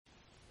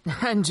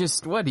And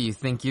just what do you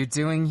think you're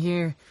doing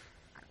here?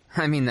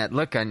 I mean, that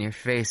look on your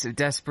face of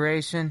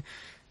desperation.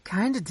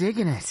 Kinda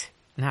digging it,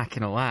 not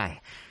gonna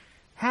lie.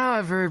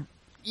 However,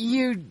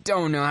 you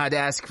don't know how to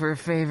ask for a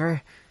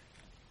favor.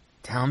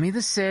 Tell me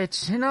the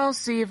sitch, and I'll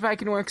see if I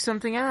can work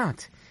something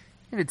out.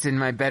 If it's in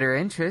my better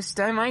interest,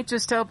 I might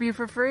just help you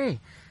for free.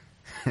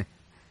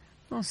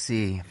 We'll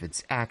see if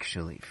it's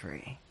actually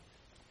free.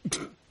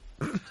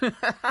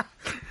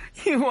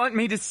 You want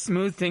me to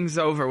smooth things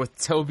over with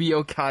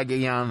Tobio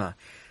Kageyama.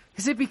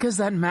 Is it because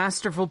that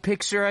masterful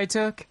picture I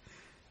took?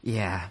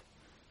 Yeah,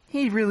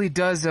 he really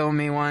does owe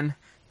me one,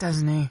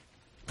 doesn't he?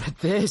 But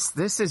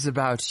this is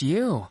about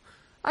you.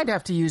 I'd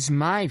have to use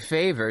my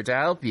favor to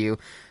help you,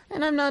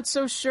 and I'm not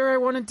so sure I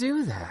want to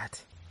do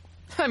that.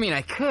 I mean,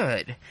 I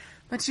could,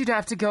 but you'd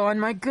have to go on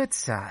my good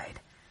side.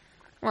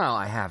 Well,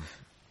 I have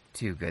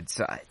two good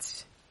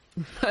sides.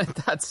 But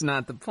that's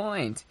not the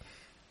point.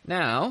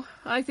 Now,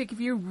 I think if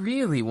you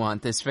really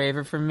want this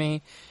favor from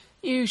me,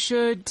 you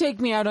should take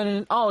me out on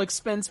an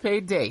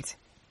all-expense-paid date.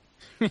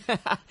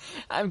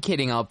 I'm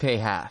kidding, I'll pay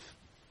half.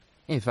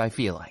 If I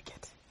feel like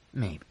it.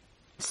 Maybe.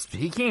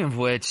 Speaking of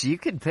which, you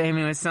could pay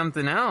me with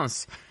something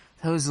else.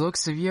 Those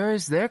looks of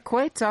yours, they're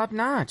quite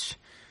top-notch.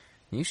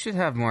 You should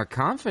have more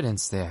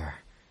confidence there.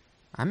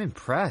 I'm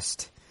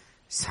impressed.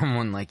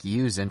 Someone like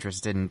you's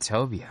interested in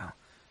Tobio.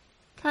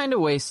 Kinda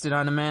wasted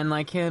on a man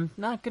like him,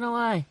 not gonna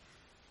lie.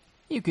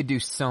 You could do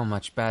so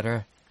much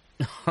better.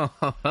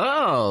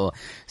 Oh,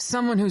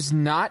 someone who's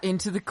not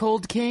into the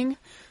Cold King?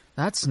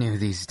 That's new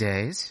these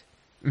days.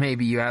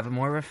 Maybe you have a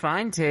more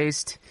refined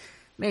taste.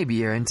 Maybe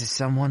you're into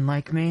someone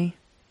like me.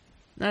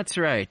 That's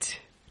right.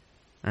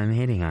 I'm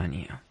hitting on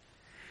you.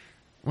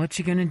 What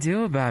you gonna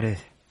do about it?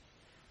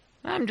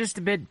 I'm just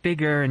a bit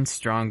bigger and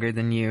stronger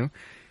than you.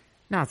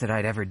 Not that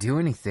I'd ever do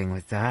anything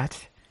with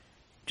that.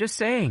 Just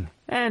saying.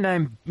 And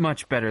I'm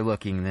much better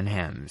looking than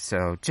him,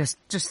 so just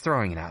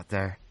throwing it out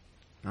there.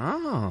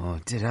 Oh,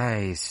 did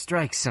I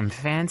strike some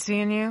fancy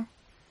in you?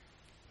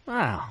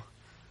 Well,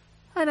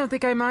 I don't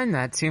think I mind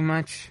that too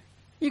much.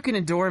 You can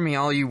adore me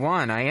all you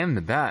want, I am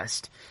the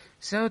best.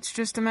 So it's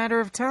just a matter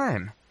of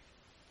time.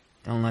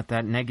 Don't let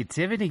that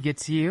negativity get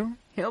to you.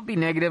 He'll be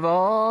negative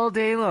all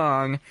day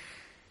long.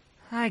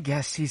 I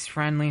guess he's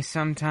friendly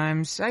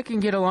sometimes. I can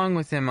get along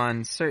with him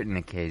on certain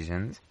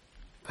occasions.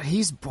 But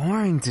he's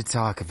boring to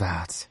talk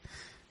about.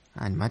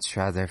 I'd much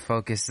rather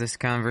focus this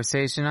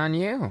conversation on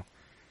you.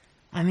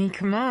 I mean,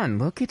 come on,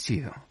 look at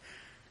you.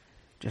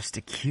 Just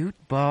a cute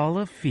ball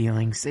of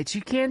feelings that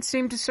you can't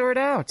seem to sort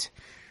out.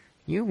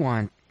 You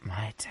want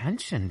my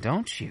attention,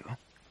 don't you?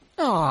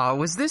 Aw,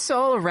 was this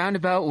all a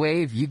roundabout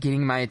way of you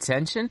getting my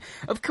attention?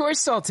 Of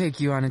course I'll take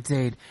you on a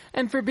date,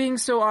 and for being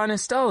so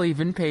honest, I'll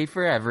even pay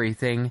for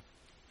everything.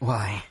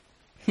 Why,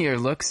 your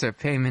looks are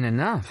payment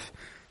enough.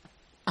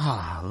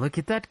 Ah, look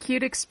at that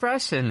cute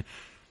expression.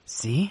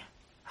 See?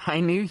 I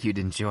knew you'd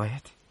enjoy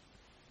it.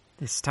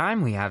 This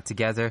time we have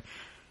together,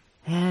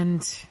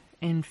 and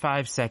in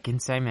 5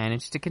 seconds I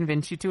managed to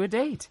convince you to a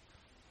date.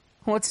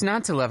 What's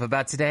not to love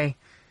about today?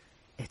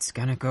 It's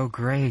gonna go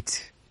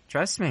great.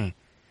 Trust me.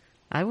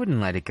 I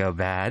wouldn't let it go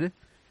bad.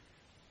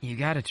 You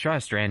gotta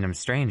trust random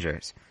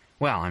strangers.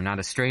 Well, I'm not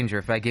a stranger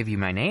if I give you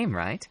my name,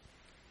 right?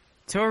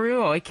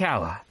 Tooru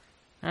Oikawa.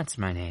 That's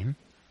my name.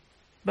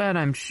 But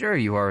I'm sure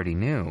you already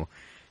knew.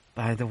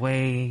 By the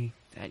way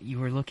that you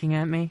were looking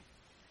at me?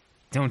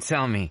 Don't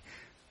tell me.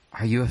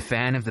 Are you a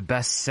fan of the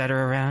best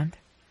setter around?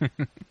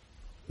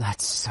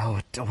 That's so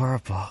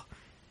adorable.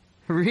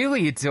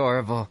 Really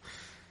adorable.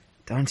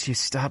 Don't you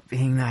stop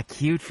being that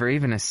cute for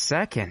even a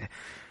second,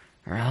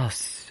 or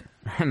else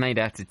I might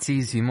have to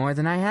tease you more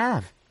than I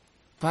have.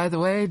 By the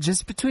way,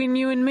 just between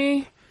you and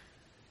me,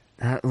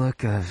 that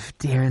look of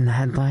deer in the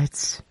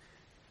headlights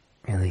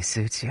really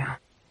suits you.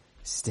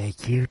 Stay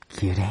cute,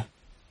 cutie.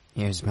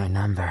 Here's my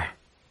number.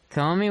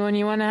 Call me when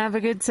you want to have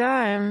a good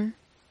time.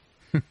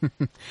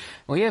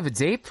 We have a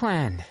date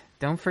planned.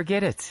 Don't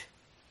forget it.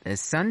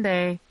 This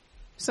Sunday.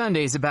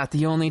 Sunday's about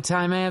the only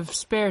time I have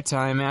spare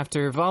time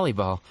after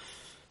volleyball.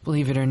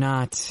 Believe it or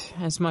not,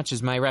 as much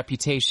as my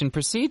reputation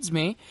precedes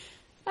me,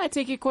 I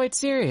take it quite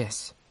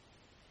serious.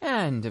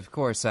 And, of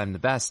course, I'm the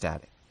best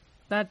at it.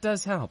 That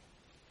does help.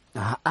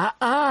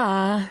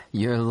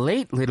 You're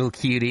late, little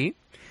cutie.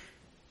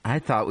 I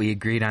thought we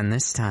agreed on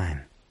this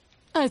time.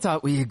 I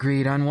thought we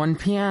agreed on 1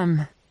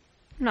 p.m.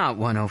 Not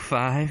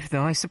 1:05,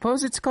 though I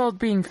suppose it's called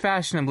being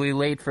fashionably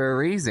late for a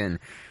reason.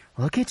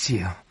 Look at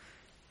you.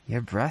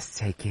 You're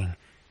breathtaking.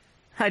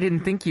 I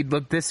didn't think you'd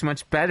look this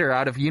much better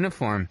out of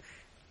uniform.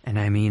 And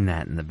I mean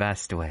that in the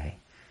best way.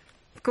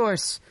 Of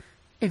course,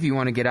 if you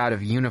want to get out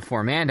of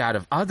uniform and out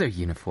of other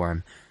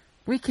uniform,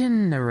 we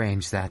can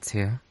arrange that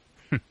too.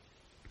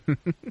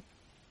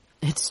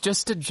 It's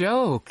just a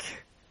joke.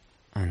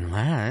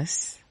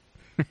 Unless...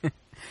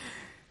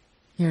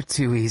 You're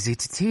too easy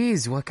to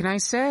tease, what can I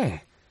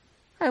say?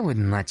 I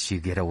wouldn't let you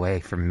get away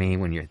from me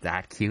when you're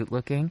that cute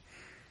looking.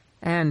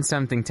 And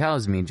something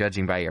tells me,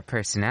 judging by your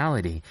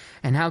personality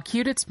and how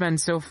cute it's been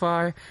so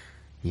far,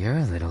 you're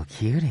a little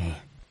cutie.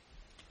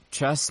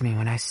 Trust me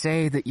when I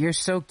say that you're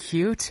so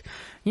cute,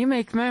 you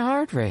make my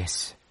heart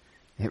race.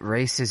 It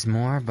races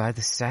more by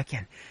the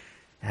second.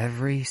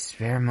 Every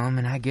spare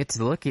moment I get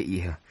to look at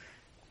you.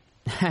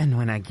 And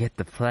when I get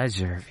the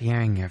pleasure of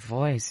hearing your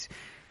voice,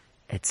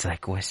 it's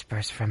like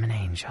whispers from an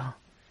angel.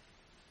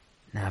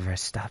 Never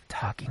stop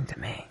talking to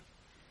me.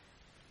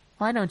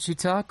 Why don't you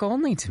talk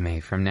only to me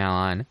from now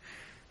on?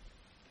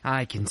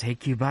 I can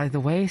take you by the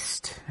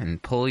waist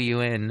and pull you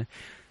in,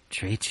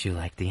 treat you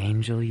like the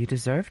angel you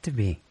deserve to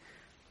be.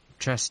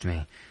 Trust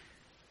me,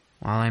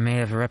 while I may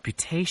have a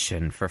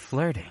reputation for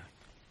flirting,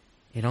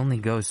 it only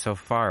goes so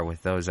far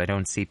with those I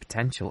don't see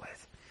potential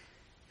with.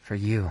 For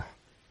you,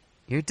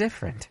 you're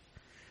different.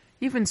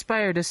 You've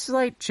inspired a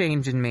slight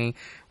change in me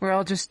where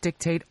I'll just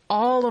dictate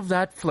all of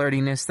that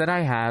flirtiness that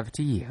I have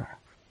to you.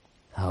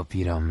 Hope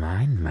you don't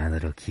mind, my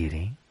little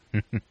cutie.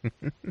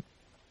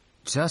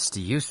 Just a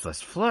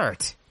useless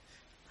flirt?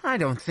 I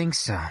don't think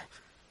so.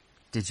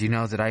 Did you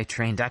know that I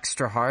trained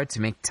extra hard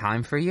to make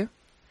time for you?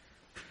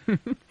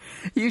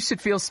 You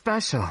should feel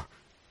special.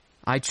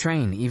 I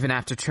train even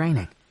after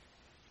training.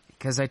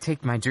 Because I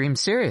take my dreams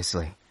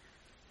seriously.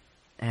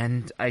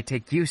 And I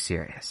take you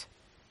serious.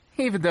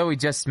 Even though we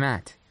just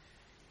met.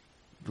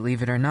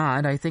 Believe it or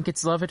not, I think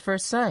it's love at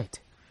first sight.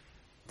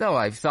 Though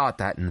I've thought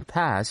that in the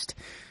past,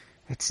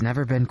 it's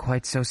never been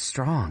quite so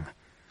strong.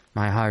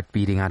 My heart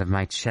beating out of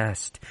my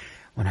chest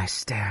when I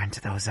stare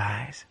into those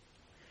eyes.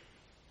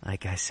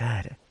 Like I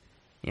said,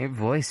 your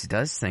voice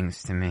does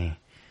things to me.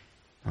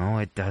 Oh,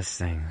 it does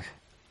things.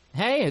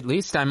 Hey, at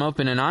least I'm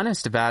open and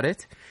honest about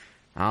it.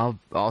 I'll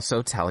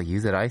also tell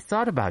you that I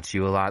thought about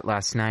you a lot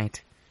last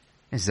night.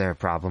 Is there a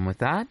problem with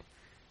that?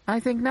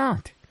 I think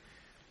not.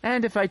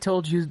 And if I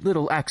told you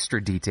little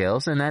extra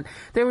details and that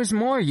there was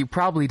more you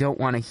probably don't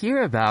want to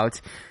hear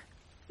about,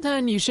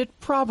 then you should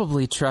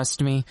probably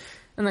trust me.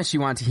 Unless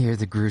you want to hear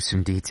the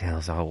gruesome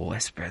details, I'll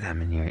whisper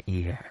them in your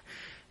ear,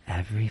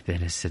 every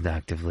bit as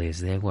seductively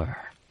as they were.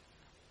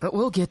 But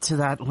we'll get to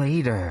that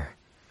later.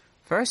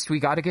 First, we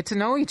gotta get to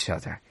know each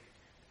other.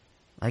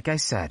 Like I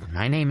said,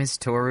 my name is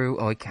Tooru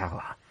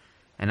Oikawa,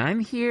 and I'm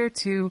here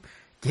to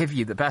give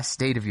you the best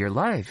date of your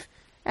life,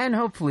 and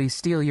hopefully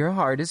steal your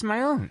heart as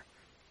my own.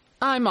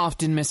 I'm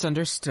often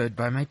misunderstood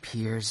by my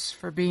peers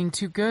for being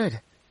too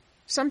good.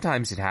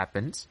 Sometimes it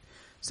happens.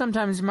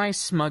 Sometimes my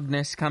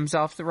smugness comes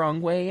off the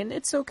wrong way, and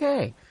it's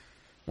okay.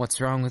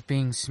 What's wrong with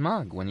being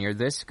smug when you're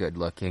this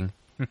good-looking?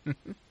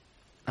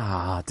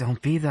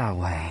 Don't be that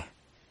way.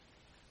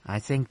 I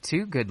think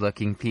two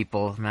good-looking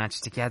people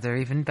match together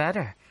even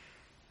better.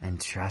 And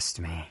trust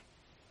me,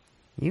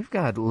 you've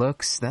got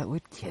looks that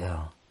would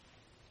kill.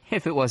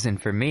 If it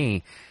wasn't for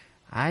me,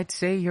 I'd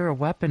say you're a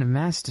weapon of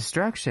mass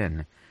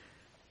destruction.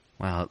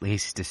 Well, at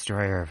least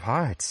destroyer of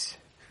hearts.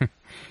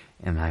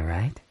 Am I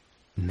right?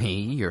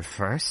 Me, your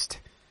first?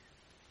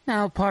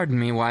 Now, pardon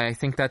me why I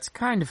think that's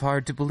kind of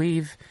hard to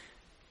believe.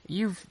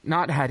 You've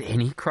not had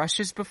any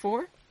crushes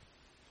before?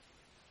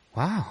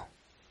 Wow.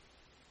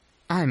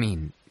 I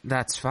mean,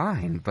 that's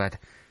fine, but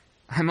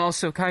I'm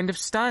also kind of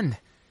stunned.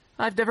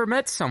 I've never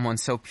met someone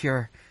so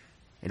pure.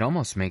 It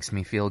almost makes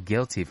me feel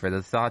guilty for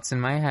the thoughts in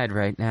my head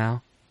right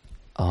now.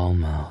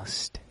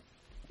 Almost.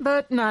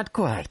 But not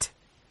quite.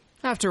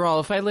 After all,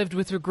 if I lived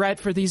with regret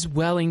for these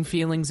welling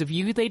feelings of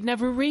you, they'd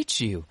never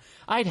reach you.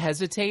 I'd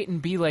hesitate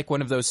and be like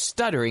one of those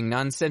stuttering,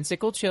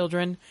 nonsensical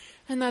children,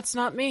 and that's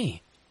not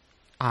me.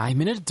 I'm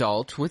an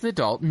adult with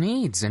adult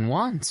needs and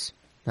wants.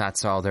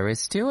 That's all there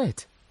is to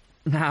it.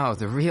 Now,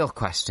 the real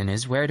question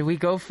is, where do we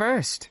go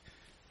first?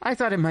 I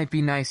thought it might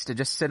be nice to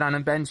just sit on a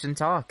bench and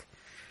talk.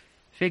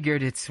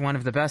 Figured it's one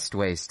of the best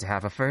ways to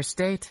have a first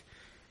date.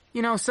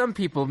 You know, some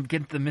people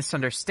get the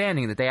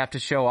misunderstanding that they have to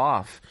show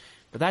off,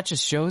 but that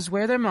just shows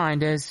where their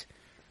mind is.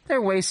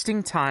 They're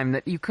wasting time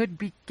that you could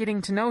be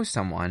getting to know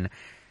someone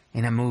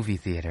in a movie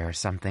theater or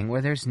something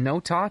where there's no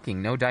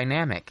talking, no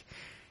dynamic.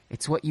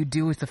 It's what you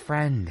do with a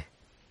friend.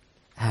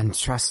 And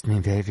trust me,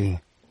 baby,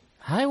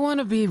 I want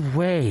to be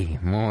way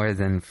more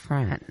than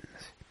friends.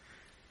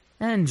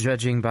 And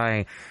judging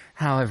by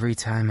how every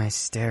time I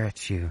stare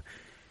at you,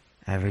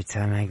 every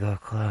time I go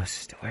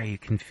close to where you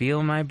can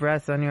feel my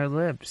breath on your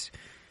lips,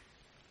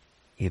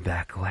 you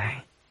back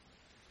away.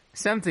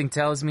 Something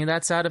tells me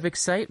that's out of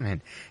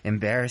excitement,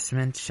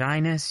 embarrassment,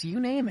 shyness, you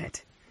name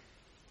it.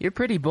 You're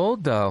pretty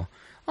bold, though.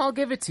 I'll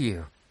give it to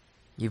you.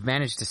 You've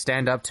managed to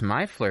stand up to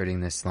my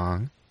flirting this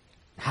long.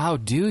 How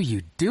do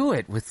you do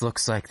it with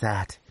looks like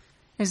that?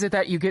 Is it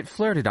that you get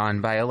flirted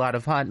on by a lot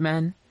of hot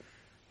men?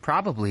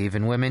 Probably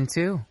even women,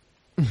 too.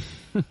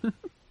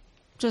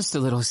 Just a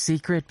little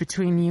secret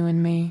between you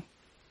and me.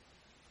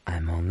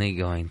 I'm only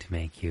going to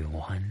make you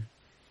one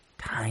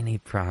tiny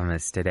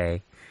promise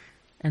today,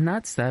 and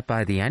that's that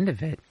by the end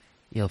of it,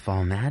 you'll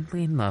fall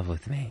madly in love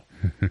with me.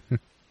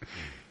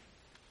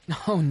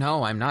 Oh,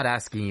 no, I'm not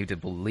asking you to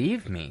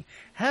believe me.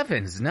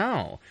 Heavens,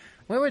 no.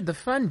 Where would the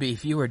fun be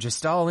if you were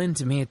just all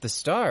into me at the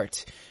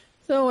start?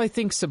 Though I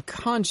think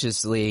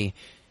subconsciously,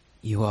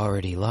 you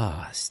already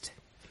lost.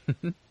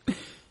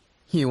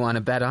 You want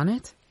to bet on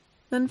it?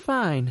 Then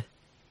fine.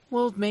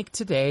 We'll make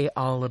today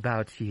all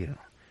about you.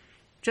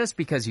 Just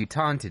because you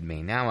taunted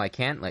me, now I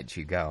can't let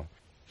you go.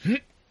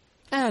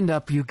 And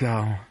up you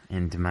go,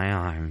 into my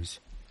arms.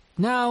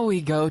 Now we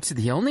go to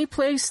the only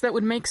place that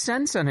would make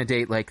sense on a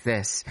date like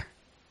this.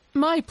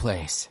 My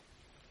place.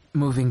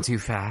 Moving too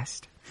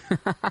fast?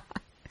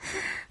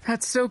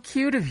 That's so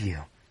cute of you.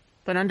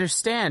 But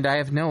understand, I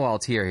have no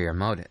ulterior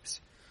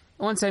motives.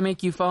 Once I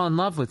make you fall in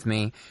love with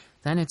me,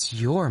 then it's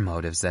your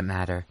motives that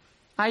matter.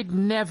 I'd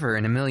never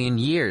in a million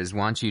years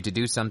want you to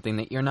do something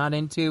that you're not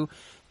into,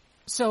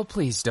 so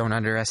please don't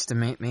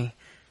underestimate me.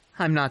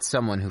 I'm not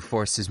someone who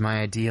forces my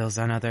ideals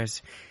on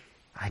others.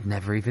 I'd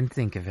never even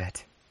think of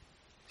it.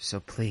 So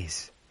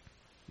please,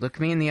 look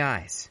me in the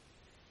eyes.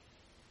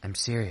 I'm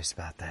serious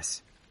about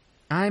this.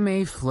 I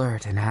may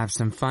flirt and have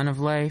some fun of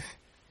life,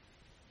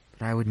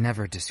 but I would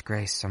never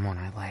disgrace someone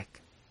I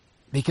like.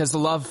 Because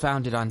love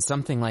founded on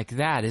something like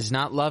that is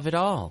not love at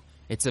all.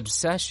 It's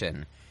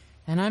obsession.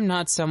 And I'm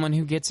not someone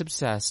who gets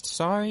obsessed.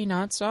 Sorry,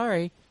 not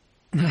sorry.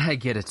 I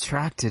get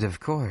attracted, of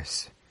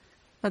course.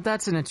 But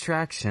that's an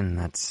attraction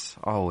that's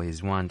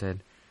always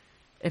wanted.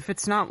 If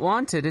it's not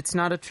wanted, it's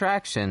not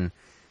attraction.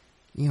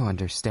 You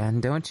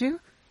understand, don't you?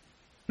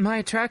 My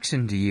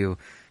attraction to you,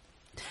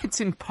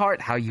 it's in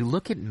part how you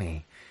look at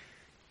me.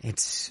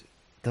 It's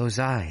those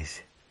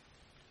eyes.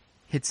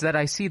 It's that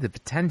I see the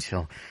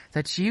potential,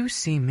 that you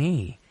see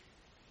me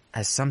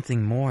as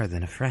something more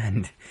than a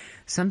friend,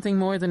 something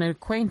more than an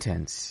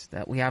acquaintance,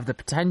 that we have the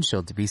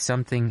potential to be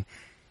something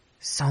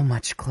so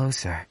much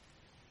closer.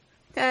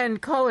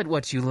 And call it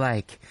what you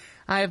like.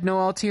 I have no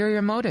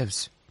ulterior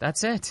motives.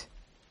 That's it.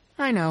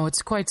 I know,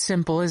 it's quite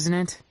simple, isn't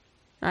it?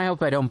 I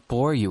hope I don't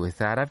bore you with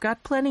that. I've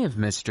got plenty of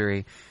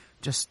mystery,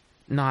 just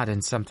not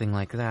in something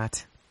like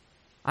that.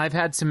 I've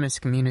had some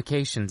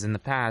miscommunications in the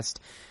past,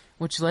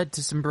 which led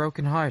to some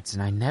broken hearts,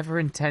 and I never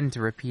intend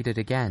to repeat it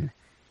again.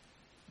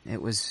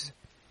 It was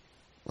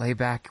way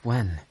back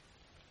when?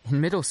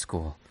 In middle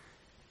school.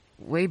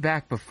 Way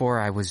back before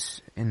I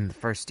was in the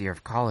first year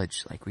of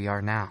college, like we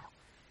are now.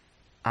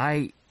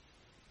 I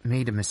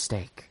made a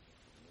mistake.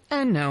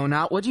 And no,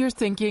 not what you're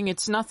thinking.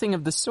 It's nothing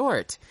of the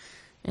sort.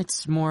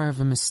 It's more of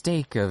a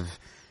mistake of...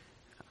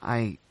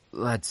 I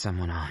led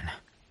someone on.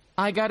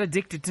 I got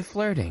addicted to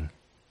flirting.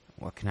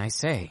 What can I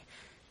say?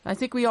 I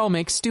think we all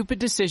make stupid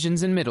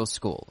decisions in middle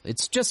school.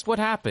 It's just what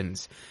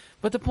happens.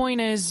 But the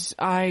point is,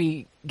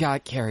 I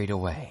got carried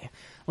away.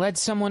 Led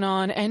someone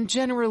on, and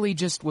generally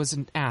just was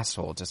an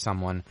asshole to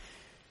someone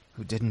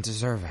who didn't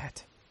deserve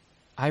it.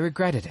 I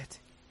regretted it.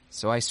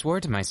 So I swore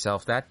to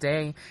myself that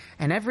day,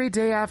 and every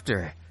day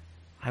after,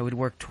 I would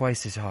work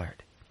twice as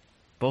hard.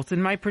 Both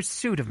in my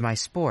pursuit of my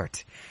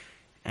sport,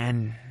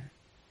 and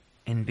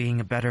in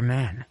being a better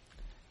man.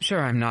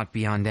 Sure, I'm not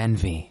beyond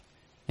envy.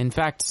 In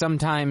fact,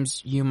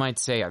 sometimes you might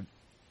say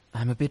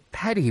I'm a bit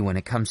petty when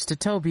it comes to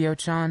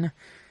Tobio-chan.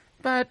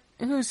 But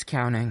who's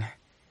counting?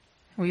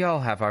 We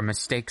all have our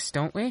mistakes,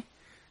 don't we?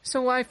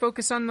 So why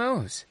focus on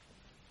those?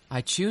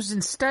 I choose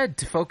instead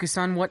to focus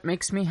on what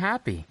makes me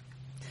happy.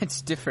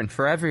 It's different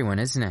for everyone,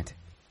 isn't it?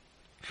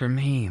 For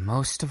me,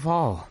 most of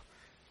all.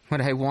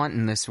 What I want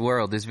in this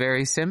world is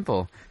very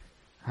simple.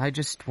 I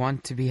just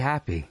want to be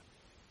happy.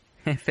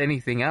 If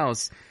anything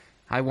else,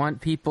 I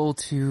want people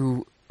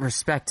to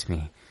respect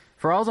me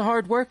for all the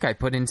hard work I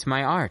put into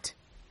my art.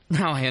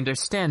 Now I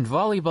understand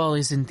volleyball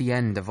isn't the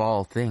end of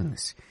all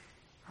things.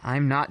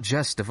 I'm not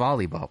just a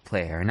volleyball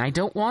player, and I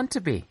don't want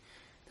to be.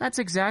 That's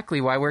exactly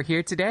why we're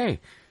here today.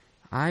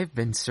 I've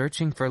been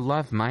searching for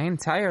love my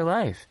entire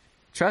life.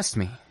 Trust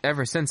me,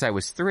 ever since I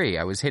was 3,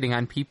 I was hitting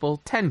on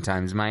people 10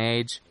 times my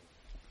age.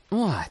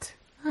 What?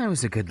 I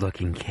was a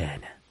good-looking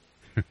kid.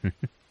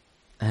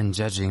 And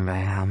judging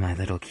by how my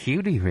little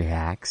cutie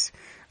reacts,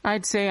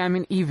 I'd say I'm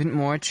an even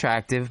more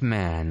attractive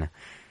man.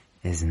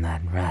 Isn't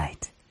that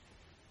right,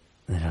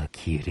 little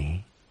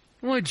cutie?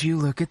 Would you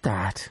look at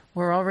that?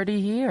 We're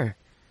already here.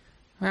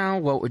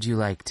 Well, what would you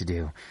like to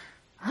do?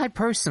 I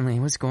personally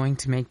was going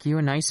to make you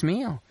a nice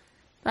meal.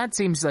 That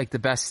seems like the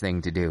best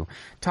thing to do.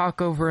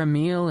 Talk over a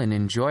meal and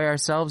enjoy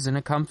ourselves in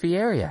a comfy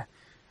area.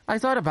 I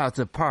thought about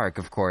the park,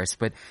 of course,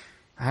 but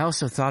I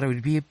also thought it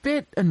would be a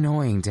bit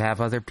annoying to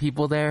have other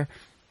people there.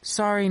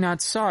 Sorry,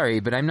 not sorry,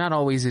 but I'm not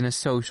always in a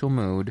social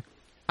mood.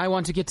 I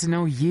want to get to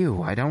know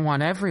you. I don't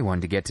want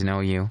everyone to get to know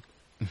you.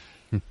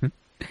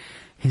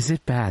 Is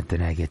it bad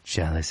that I get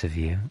jealous of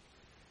you?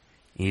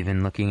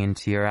 Even looking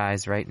into your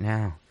eyes right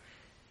now.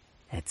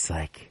 It's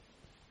like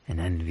an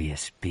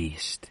envious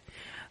beast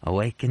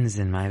awakens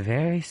in my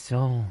very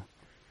soul,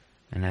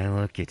 and I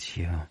look at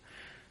you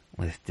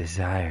with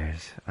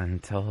desires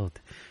untold,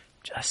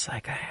 just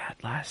like I had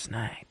last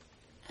night.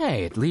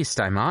 Hey, at least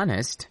I'm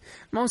honest.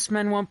 Most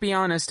men won't be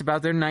honest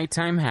about their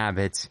nighttime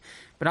habits,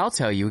 but I'll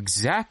tell you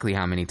exactly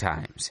how many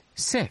times.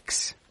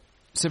 6.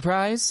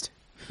 Surprised?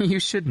 You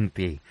shouldn't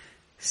be.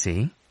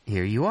 See,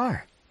 here you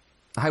are.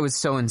 I was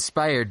so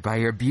inspired by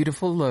your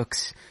beautiful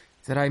looks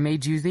that I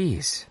made you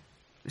these.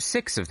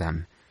 6 of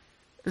them.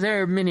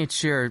 They're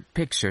miniature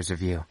pictures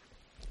of you.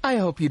 I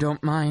hope you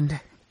don't mind.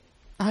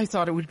 I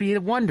thought it would be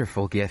a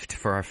wonderful gift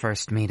for our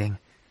first meeting.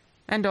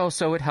 And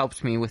also it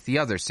helped me with the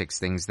other 6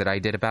 things that I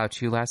did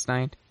about you last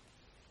night.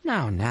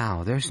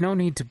 Now, there's no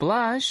need to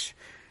blush.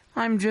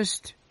 I'm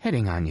just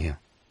hitting on you.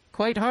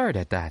 Quite hard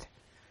at that.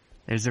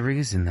 There's a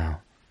reason, though.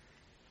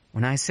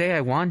 When I say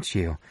I want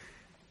you,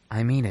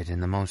 I mean it in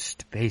the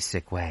most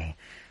basic way,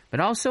 but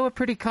also a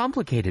pretty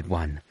complicated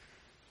one.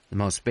 The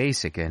most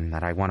basic in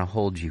that I want to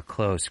hold you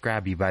close,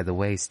 grab you by the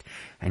waist,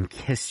 and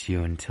kiss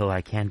you until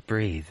I can't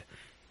breathe.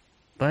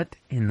 But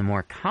in the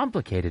more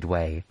complicated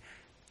way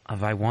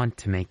of I want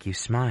to make you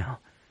smile.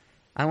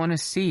 I want to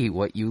see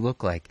what you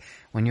look like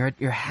when you're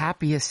at your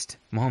happiest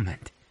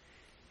moment.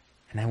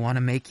 And I want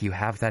to make you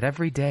have that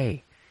every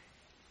day.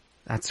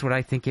 That's what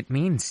I think it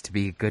means to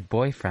be a good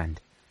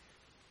boyfriend.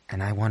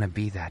 And I want to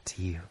be that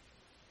to you.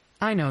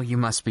 I know you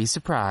must be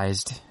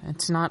surprised.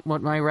 It's not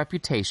what my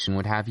reputation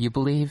would have you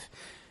believe.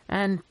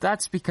 And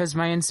that's because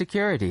my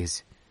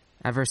insecurities.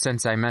 Ever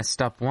since I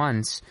messed up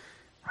once,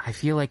 I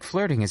feel like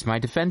flirting is my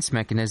defense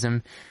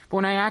mechanism. But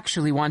when I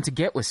actually want to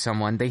get with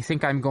someone, they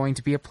think I'm going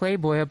to be a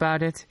playboy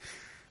about it.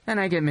 And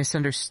I get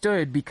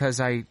misunderstood because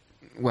the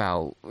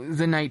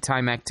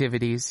nighttime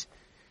activities.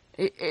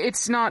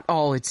 It's not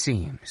all it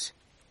seems.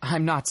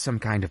 I'm not some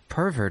kind of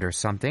pervert or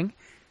something.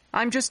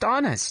 I'm just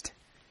honest.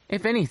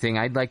 If anything,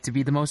 I'd like to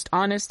be the most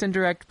honest and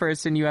direct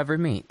person you ever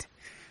meet.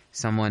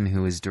 Someone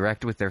who is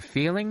direct with their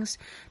feelings,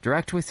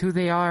 direct with who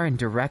they are, and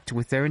direct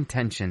with their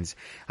intentions.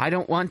 I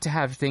don't want to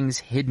have things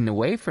hidden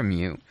away from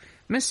you.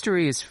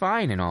 Mystery is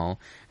fine and all,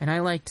 and I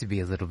like to be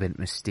a little bit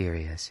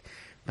mysterious.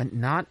 But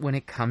not when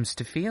it comes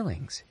to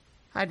feelings.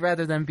 I'd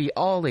rather them be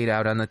all laid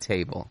out on the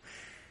table.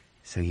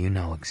 So you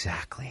know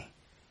exactly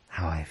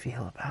how I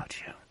feel about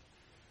you.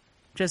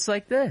 Just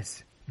like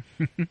this.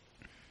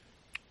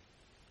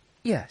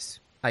 Yes,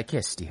 I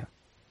kissed you.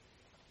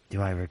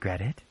 Do I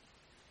regret it?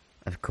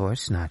 Of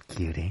course not,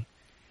 Cutie.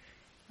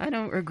 I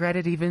don't regret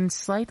it even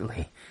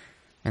slightly,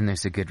 and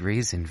there's a good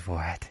reason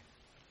for it.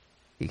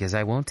 Because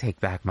I won't take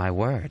back my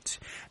words,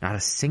 not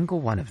a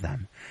single one of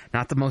them,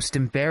 not the most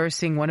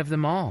embarrassing one of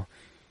them all.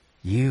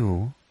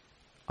 You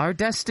are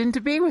destined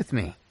to be with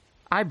me.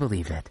 I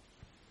believe it.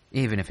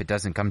 Even if it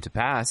doesn't come to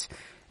pass,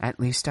 at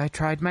least I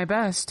tried my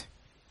best.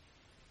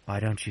 Why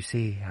don't you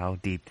see how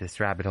deep this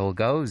rabbit hole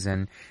goes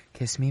and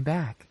kiss me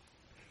back?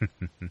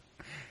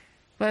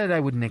 But I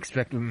wouldn't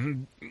expect...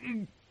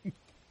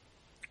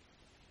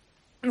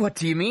 What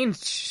do you mean,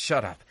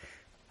 shut up?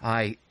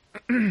 I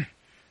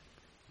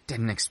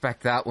didn't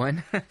expect that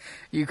one.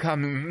 You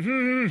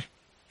come...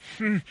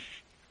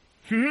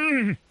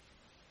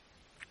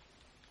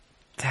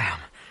 Damn.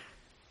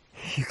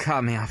 You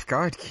caught me off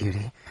guard,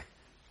 Cutie.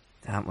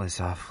 That was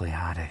awfully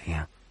hot of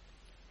you.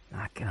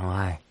 Not gonna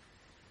lie.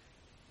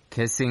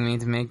 Kissing me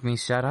to make me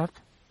shut up?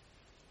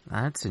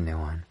 That's a new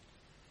one.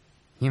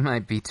 You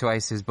might be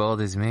twice as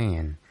bold as me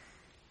and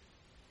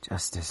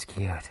just as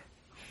cute.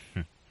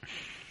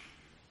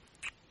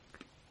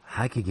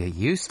 I could get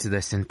used to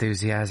this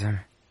enthusiasm.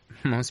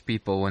 Most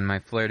people, when my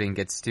flirting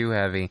gets too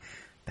heavy,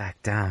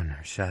 back down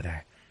or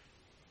shudder.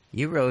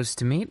 You rose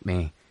to meet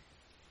me.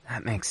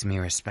 That makes me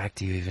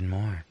respect you even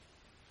more.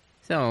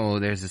 So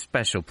there's a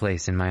special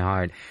place in my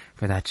heart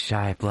for that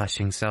shy,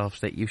 blushing self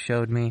that you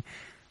showed me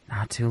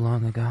not too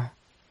long ago.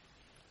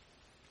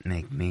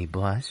 Make me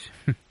blush?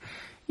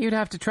 You'd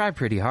have to try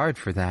pretty hard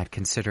for that,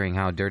 considering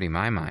how dirty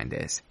my mind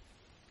is.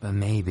 But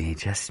maybe,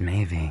 just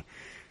maybe,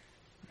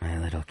 my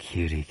little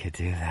cutie could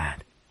do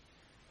that.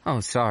 Oh,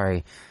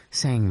 sorry.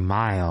 Saying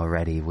my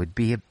already would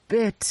be a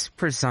bit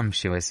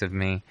presumptuous of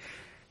me.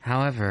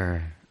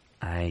 However,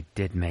 I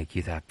did make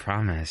you that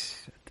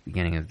promise at the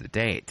beginning of the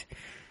date.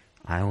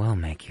 I will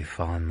make you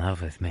fall in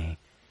love with me,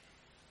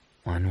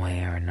 one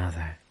way or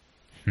another.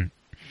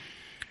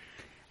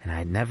 And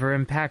I'd never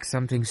impact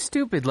something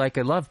stupid like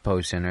a love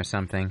potion or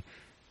something.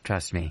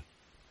 Trust me,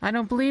 I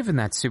don't believe in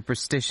that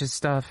superstitious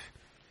stuff.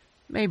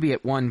 Maybe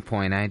at one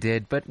point I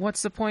did, but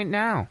what's the point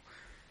now?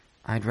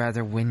 I'd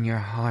rather win your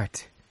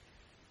heart.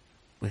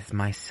 With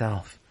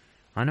myself,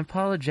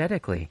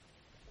 unapologetically.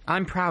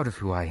 I'm proud of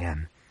who I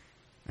am,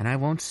 and I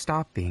won't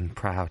stop being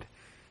proud.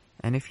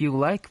 And if you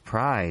like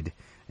pride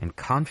and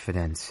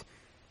confidence,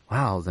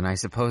 well, then I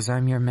suppose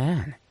I'm your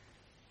man.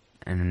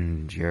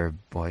 And your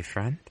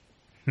boyfriend?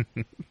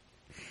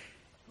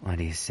 What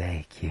do you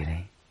say,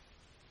 cutie?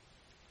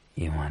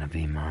 You want to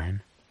be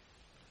mine?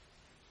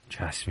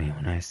 Trust me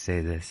when I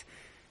say this.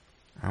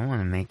 I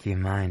want to make you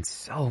mine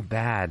so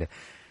bad.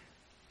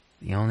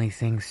 The only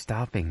thing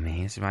stopping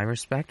me is my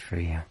respect for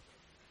you.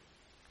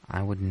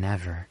 I would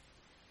never,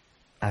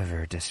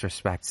 ever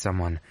disrespect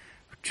someone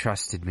who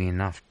trusted me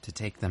enough to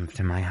take them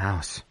to my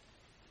house.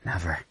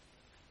 Never.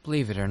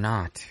 Believe it or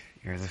not,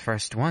 you're the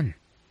first one.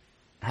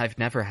 I've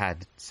never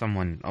had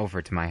someone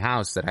over to my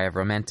house that I have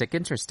romantic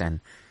interest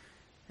in.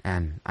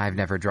 And I've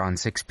never drawn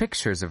 6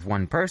 pictures of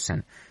one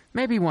person.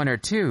 Maybe 1 or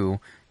 2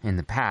 in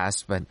the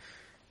past, but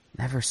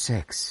never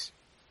 6.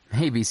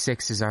 Maybe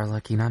 6 is our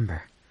lucky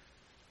number.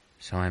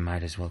 So I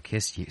might as well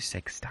kiss you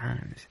 6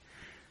 times,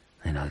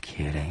 little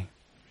cutie.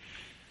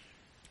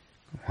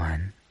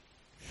 1,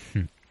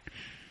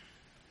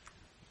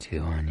 2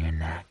 on your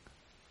neck,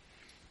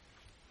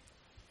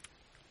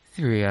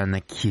 3 on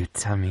the cute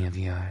tummy of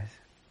yours,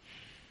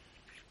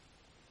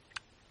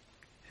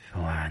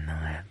 4 on the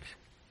lips.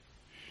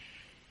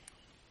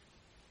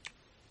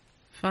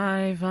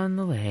 5 on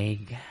the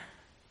leg.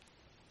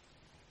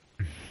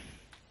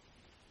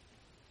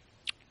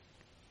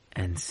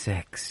 And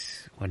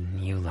 6, wouldn't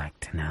you like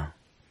to know?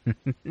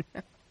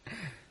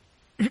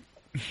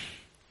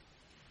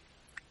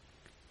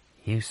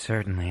 You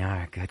certainly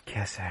are a good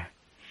kisser.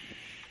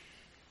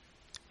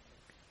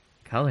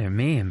 Color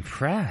me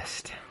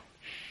impressed.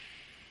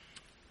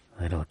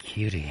 Little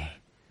cutie,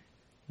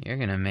 you're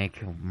gonna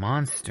make a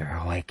monster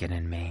awaken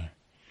in me.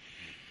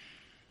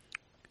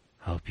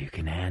 Hope you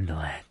can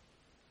handle it.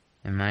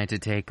 Am I to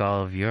take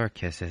all of your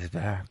kisses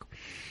back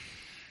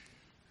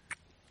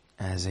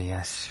as a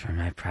yes for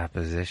my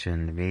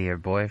proposition to be your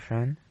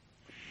boyfriend?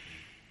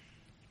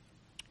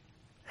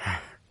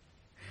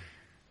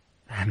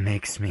 That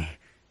makes me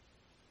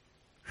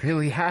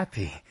really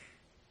happy.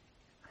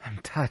 I'm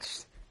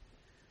touched.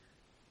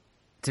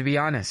 To be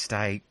honest,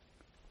 I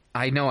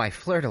know I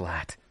flirt a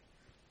lot,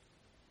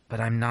 but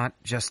I'm not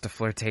just a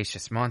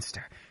flirtatious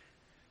monster.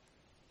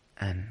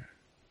 And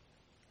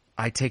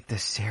I take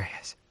this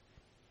serious.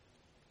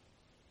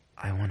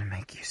 I want to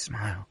make you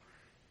smile.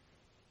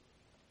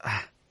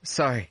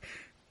 Sorry,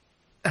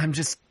 I'm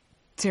just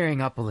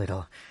tearing up a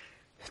little.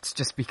 It's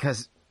just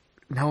because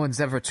no one's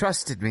ever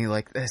trusted me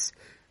like this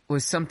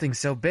with something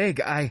so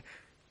big. I've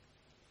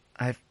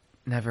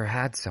never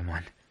had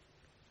someone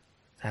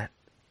that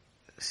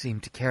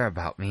seemed to care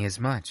about me as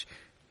much.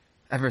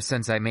 Ever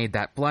since I made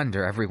that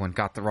blunder, everyone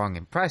got the wrong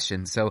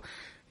impression, so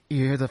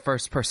you're the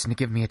first person to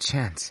give me a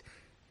chance.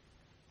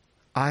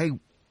 I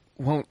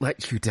won't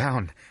let you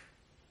down.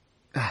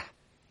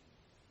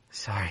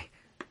 Sorry.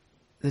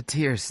 The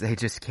tears, they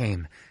just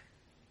came.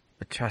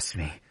 But trust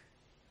me,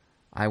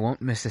 I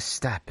won't miss a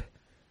step.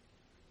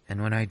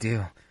 And when I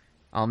do,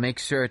 I'll make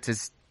sure it's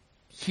as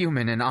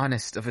human and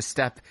honest of a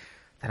step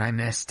that I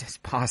missed as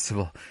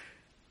possible.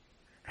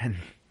 And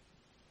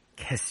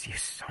kiss you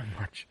so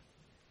much.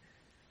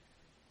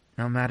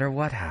 No matter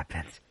what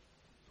happens.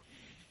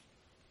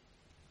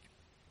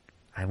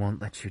 I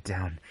won't let you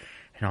down,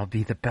 and I'll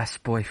be the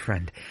best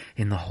boyfriend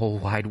in the whole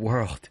wide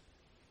world.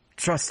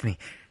 Trust me,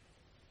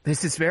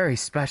 this is very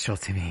special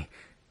to me.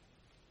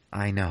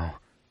 I know.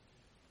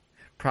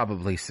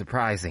 Probably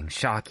surprising,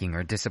 shocking,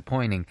 or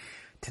disappointing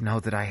to know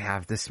that I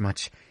have this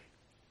much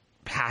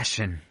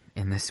passion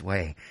in this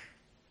way.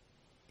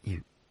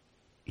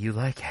 You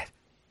like it?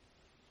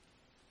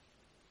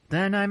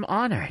 Then I'm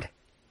honored.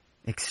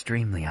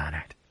 Extremely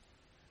honored.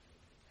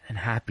 And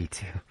happy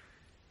to.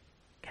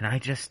 Can I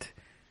just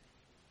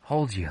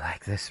hold you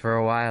like this for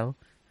a while?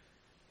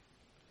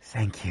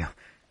 Thank you.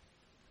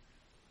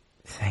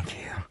 Thank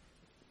you.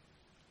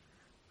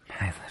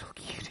 My little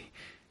cutie.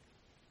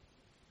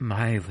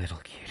 My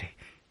little cutie.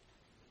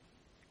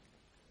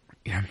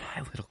 You're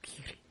my little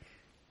cutie.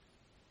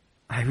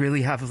 I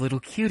really have a little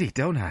cutie,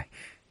 don't I?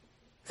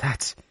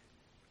 That's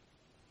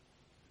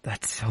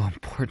so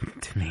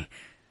important to me.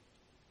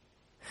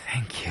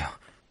 Thank you.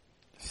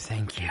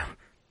 Thank you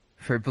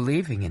for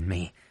believing in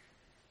me.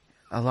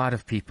 A lot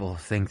of people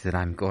think that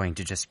I'm going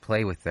to just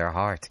play with their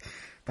heart,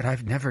 but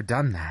I've never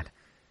done that.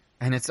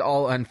 And it's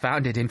all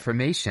unfounded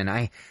information.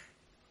 I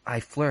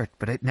flirt,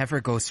 but it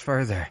never goes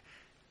further.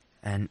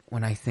 And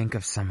when I think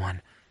of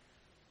someone,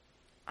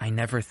 I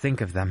never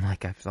think of them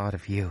like I've thought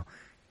of you,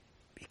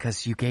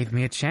 because you gave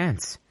me a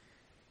chance.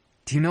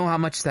 Do you know how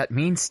much that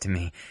means to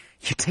me?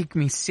 You take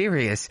me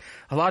serious.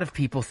 A lot of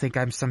people think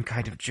I'm some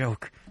kind of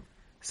joke,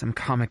 some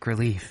comic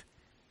relief.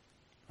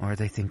 Or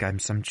they think I'm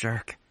some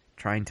jerk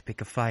trying to pick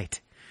a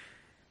fight.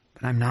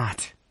 But I'm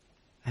not.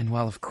 And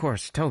while of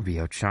course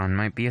Tobio-chan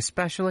might be a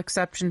special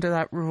exception to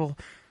that rule,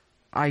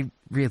 I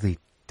really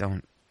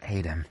don't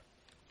hate him.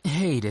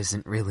 Hate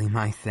isn't really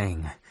my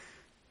thing.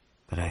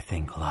 But I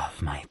think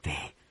love might be.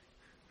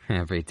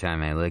 Every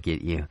time I look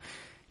at you,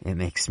 it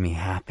makes me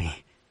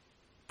happy.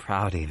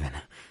 Proud even.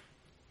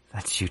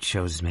 That you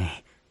chose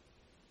me.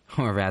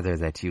 Or rather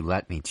that you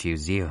let me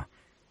choose you.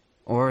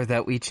 Or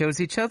that we chose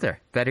each other,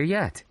 better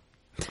yet.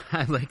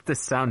 I like the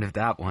sound of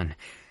that one.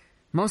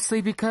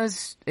 Mostly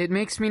because it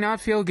makes me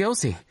not feel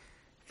guilty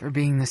for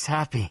being this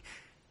happy.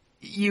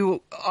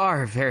 You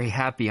are very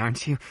happy,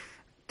 aren't you?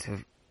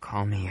 To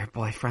call me your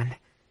boyfriend?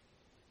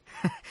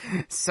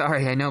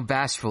 Sorry, I know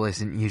bashful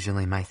isn't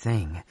usually my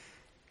thing.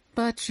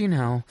 But, you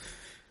know,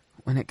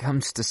 when it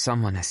comes to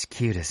someone as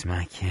cute as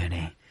my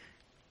cutie,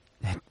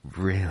 it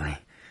really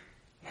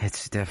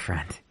hits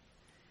different.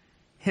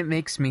 It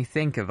makes me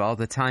think of all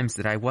the times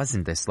that I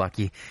wasn't this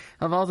lucky,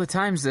 of all the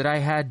times that I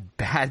had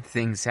bad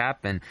things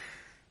happen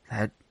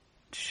that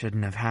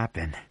shouldn't have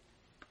happened.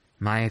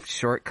 My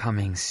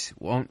shortcomings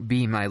won't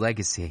be my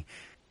legacy,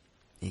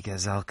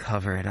 because I'll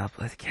cover it up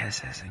with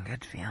kisses and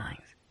good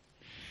feelings.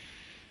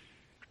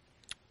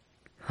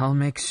 I'll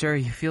make sure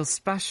you feel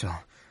special,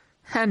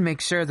 and make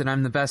sure that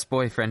I'm the best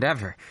boyfriend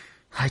ever.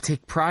 I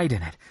take pride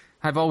in it.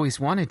 I've always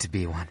wanted to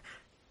be one.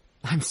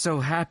 I'm so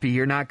happy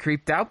you're not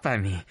creeped out by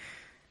me.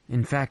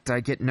 In fact,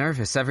 I get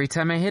nervous every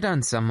time I hit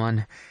on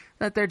someone,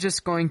 that they're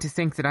just going to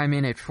think that I'm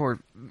in it for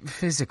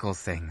physical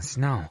things.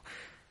 No,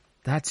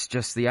 That's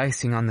just the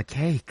icing on the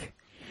cake.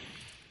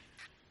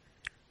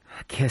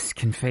 A kiss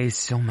conveys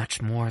so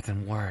much more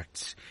than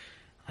words.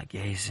 A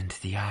gaze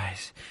into the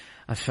eyes,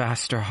 a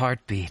faster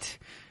heartbeat.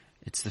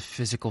 It's the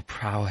physical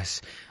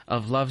prowess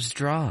of love's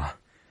draw.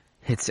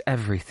 It's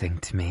everything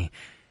to me.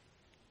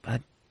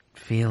 But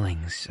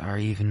feelings are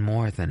even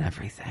more than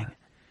everything.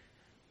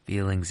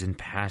 Feelings and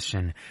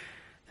passion.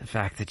 The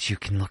fact that you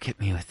can look at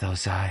me with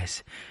those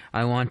eyes.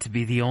 I want to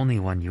be the only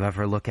one you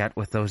ever look at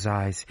with those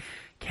eyes.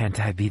 Can't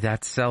I be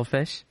that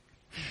selfish?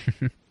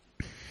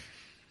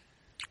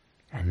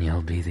 And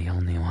you'll be the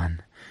only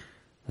one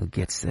who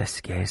gets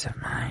this gaze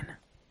of mine.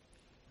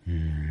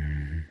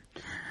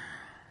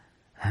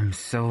 I'm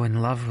so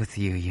in love with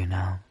you, you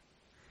know.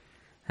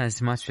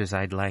 As much as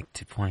I'd like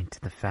to point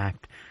to the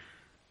fact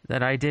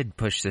that I did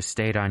push the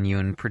state on you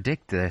and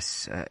predict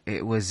this,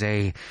 it was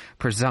a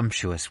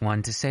presumptuous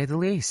one to say the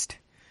least.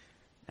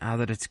 Now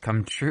that it's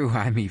come true,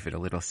 I'm even a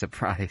little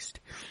surprised.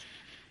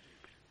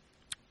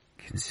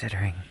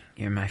 Considering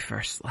you're my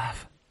first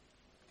love,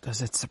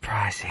 does it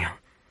surprise you?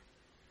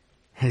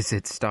 Is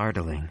it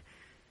startling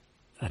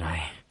that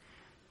I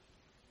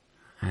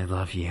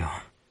love you?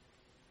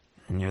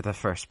 And you're the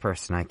first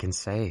person I can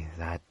say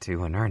that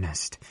to in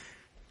earnest.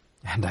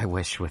 And I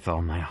wish with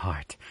all my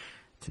heart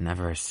to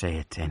never say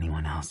it to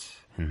anyone else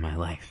in my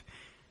life.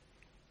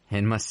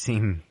 It must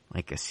seem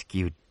like a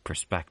skewed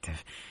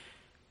perspective,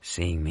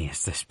 seeing me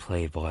as this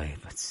playboy,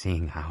 but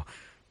seeing how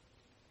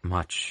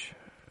much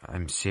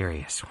I'm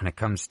serious when it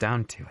comes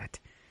down to it.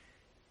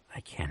 I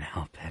can't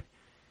help it.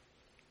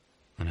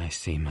 When I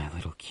see my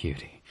little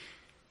cutie,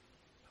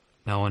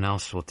 no one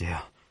else will do.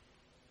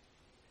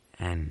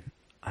 And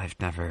I've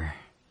never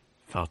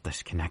felt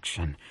this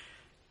connection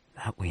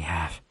that we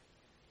have.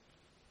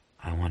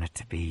 I want it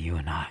to be you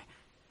and I,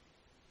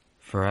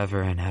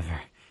 forever and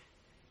ever.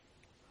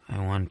 I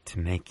want to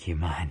make you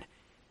mine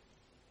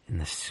in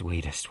the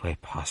sweetest way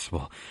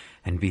possible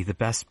and be the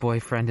best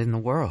boyfriend in the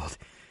world.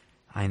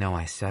 I know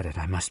I said it,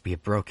 I must be a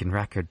broken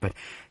record, but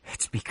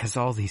it's because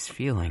all these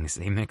feelings,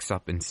 they mix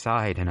up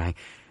inside, and I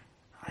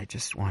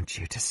just want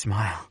you to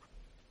smile.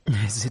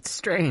 Is it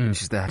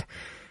strange that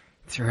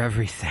through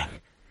everything,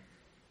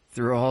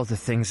 through all the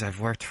things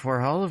I've worked for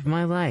all of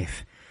my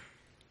life,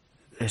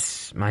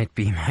 this might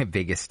be my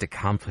biggest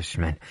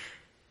accomplishment,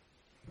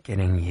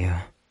 getting you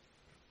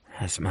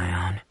as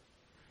my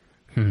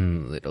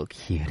own. Little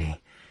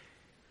cutie.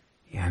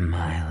 You're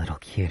my little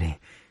cutie.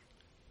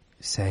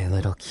 Say,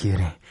 little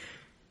cutie,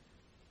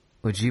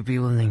 would you be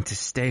willing to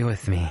stay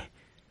with me?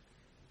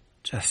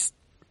 Just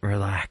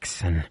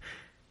relax and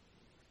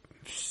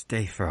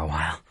stay for a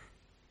while.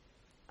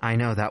 I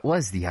know that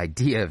was the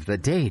idea of the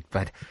date,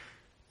 but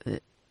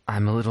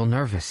I'm a little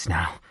nervous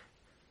now.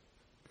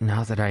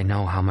 Now that I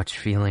know how much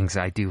feelings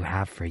I do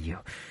have for you,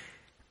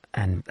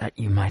 and that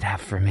you might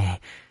have for me,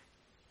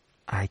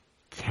 I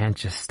can't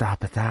just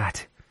stop at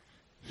that.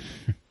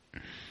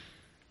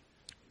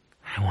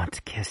 I want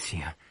to kiss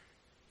you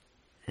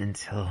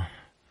until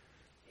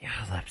your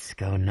lips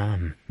go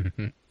numb.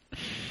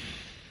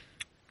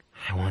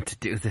 I want to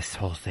do this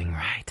whole thing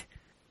right.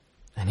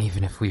 And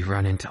even if we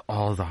run into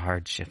all the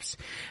hardships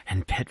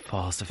and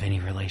pitfalls of any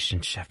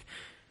relationship,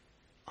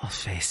 I'll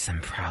face them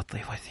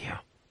proudly with you.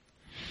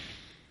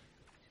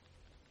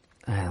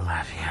 I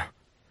love you,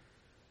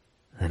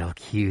 little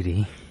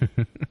cutie.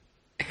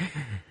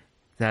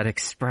 That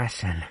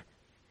expression.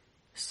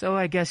 So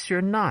I guess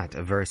you're not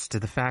averse to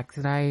the fact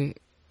that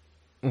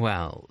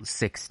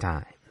 6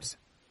 times.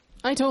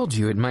 I told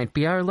you it might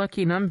be our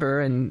lucky number,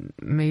 and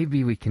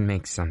maybe we can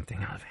make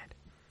something of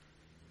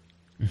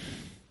it.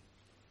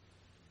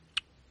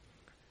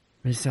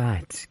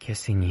 Besides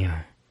kissing you,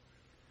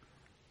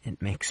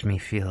 it makes me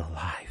feel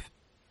alive,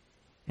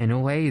 in a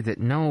way that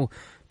no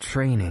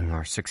training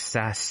or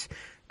success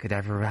could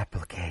ever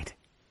replicate.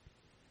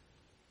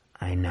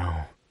 I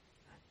know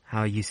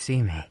how you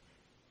see me,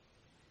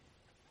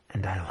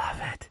 and I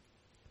love it.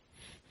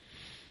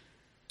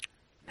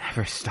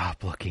 Never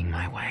stop looking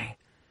my way,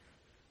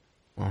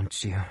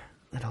 won't you,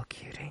 little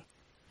cutie?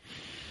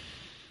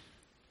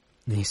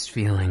 These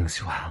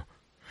feelings, well,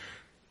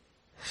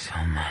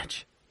 so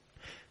much.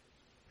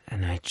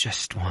 And I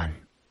just want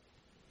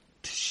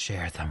to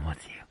share them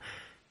with you.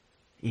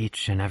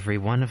 Each and every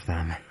one of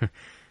them.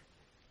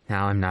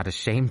 Now I'm not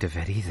ashamed of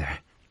it either.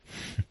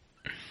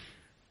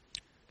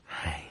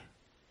 I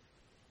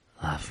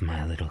love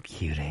my little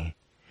cutie.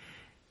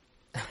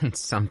 And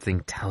something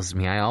tells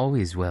me I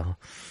always will.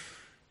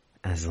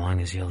 As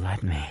long as you'll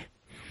let me.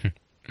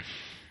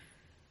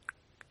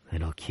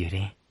 Little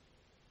cutie.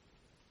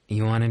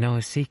 You want to know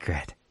a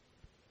secret?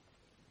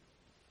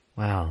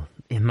 Well,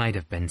 it might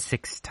have been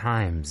 6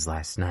 times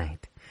last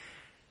night,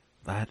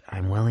 but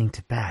I'm willing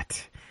to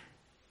bet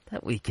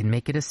that we can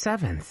make it a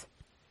 7th,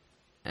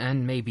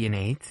 and maybe an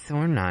 8th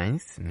or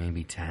 9th,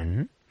 maybe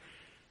 10.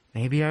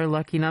 Maybe our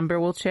lucky number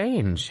will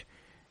change.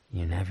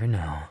 You never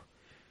know.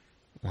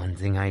 One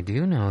thing I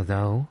do know,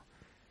 though,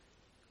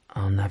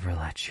 I'll never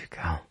let you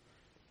go.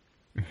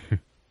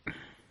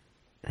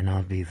 And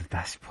I'll be the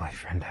best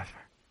boyfriend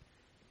ever.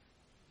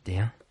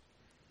 Deal?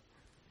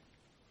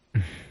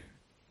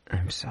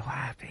 I'm so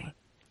happy.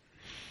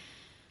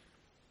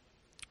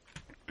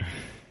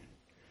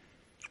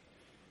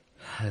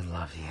 I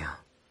love you.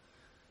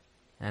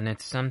 And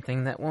it's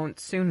something that won't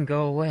soon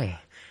go away,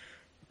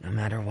 no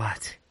matter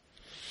what.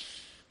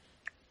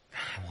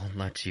 I won't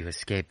let you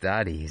escape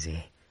that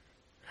easy.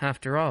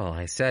 After all,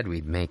 I said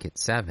we'd make it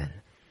 7.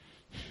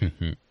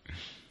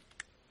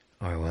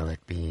 Or will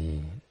it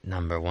be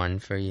number 1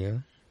 for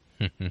you?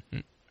 I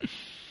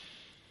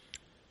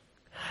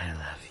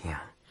love you.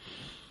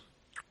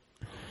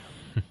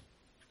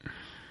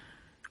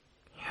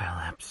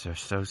 Your lips are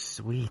so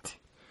sweet.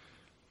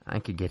 I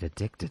could get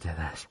addicted to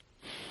this.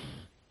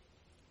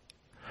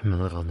 I'm a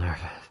little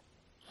nervous.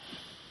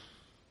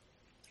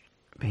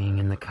 Being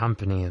in the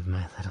company of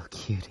my little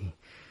cutie.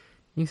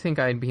 You think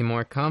I'd be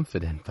more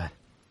confident, but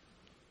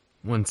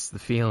once the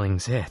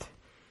feelings hit,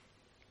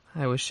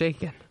 I was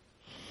shaken.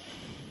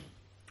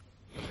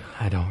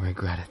 I don't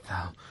regret it,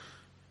 though.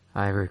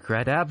 I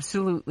regret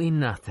absolutely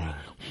nothing.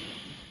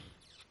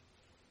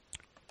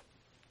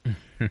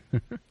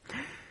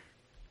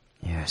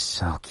 You're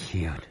so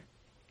cute.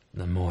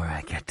 The more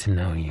I get to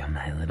know you,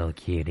 my little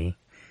cutie,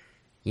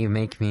 you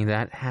make me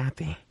that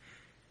happy.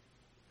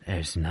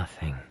 There's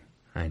nothing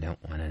I don't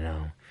want to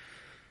know.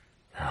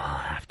 I'll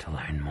have to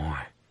learn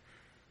more.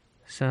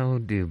 So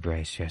do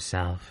brace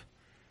yourself.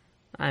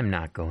 I'm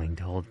not going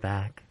to hold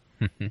back.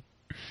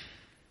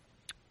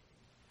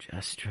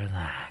 Just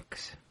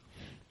relax.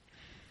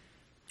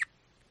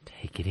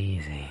 Take it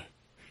easy.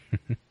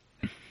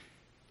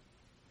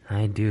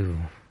 I do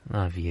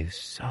love you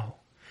so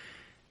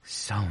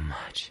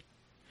much.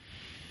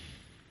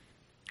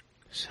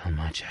 So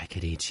much I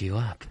could eat you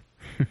up.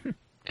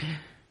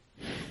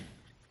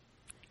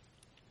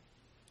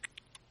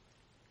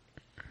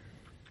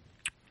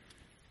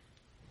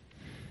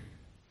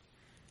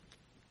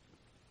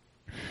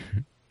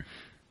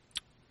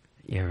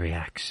 Your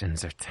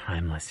reactions are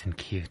timeless and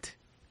cute.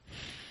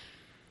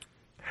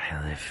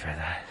 I live for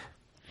that.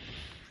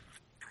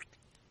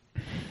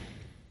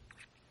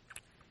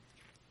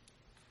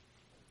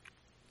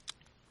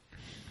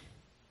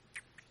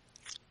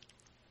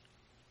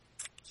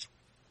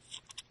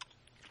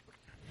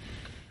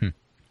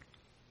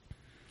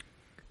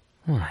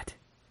 What?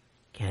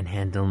 Can't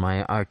handle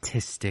my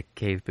artistic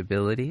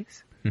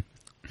capabilities?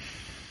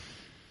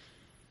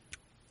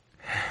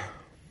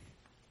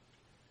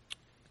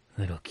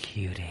 Little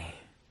cutie.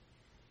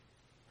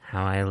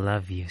 How I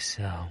love you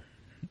so.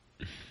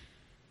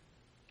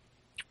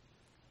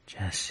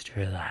 Just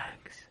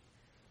relax.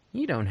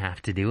 You don't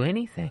have to do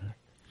anything.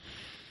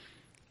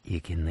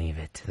 You can leave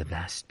it to the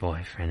best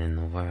boyfriend in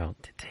the world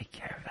to take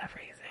care of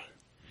everything.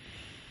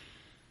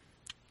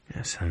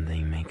 If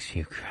something makes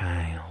you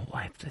cry, I'll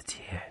wipe the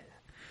tears.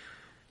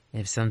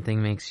 If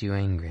something makes you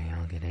angry,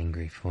 I'll get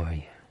angry for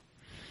you.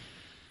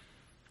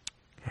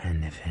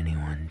 And if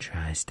anyone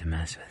tries to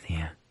mess with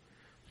you,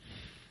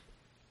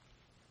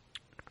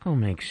 I'll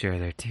make sure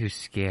they're too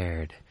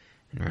scared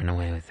and run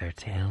away with their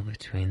tail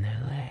between their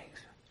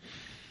legs.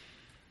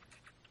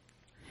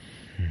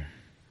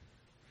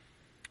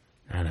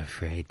 Not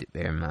afraid to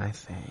bear my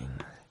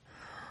fangs.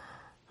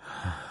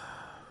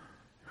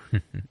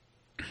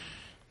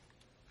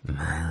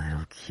 My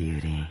little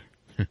cutie.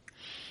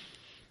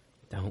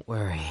 Don't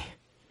worry.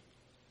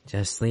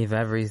 Just leave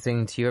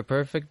everything to your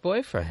perfect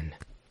boyfriend.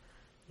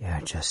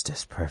 You're just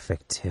as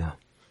perfect, too.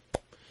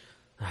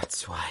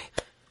 That's why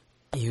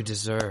you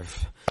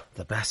deserve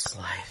the best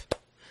life.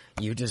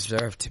 You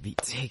deserve to be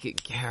taken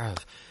care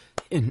of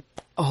in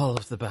all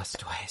of the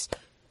best ways.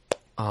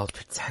 I'll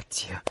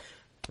protect you,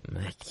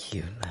 my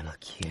cute little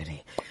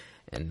cutie,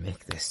 and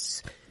make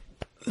this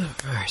the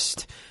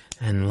first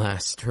and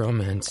last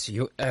romance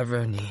you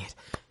ever need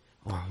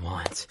or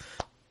want.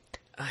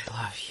 I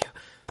love you.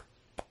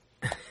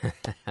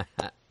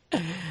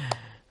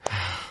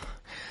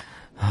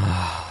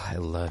 Oh, I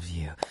love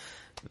you,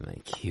 my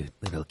cute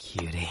little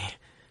cutie.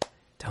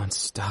 Don't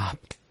stop.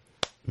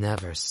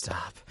 Never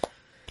stop.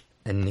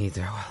 And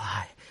neither will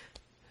I.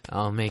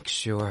 I'll make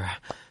sure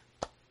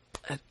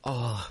that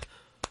all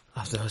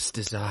of those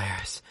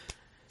desires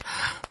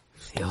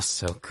feel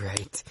so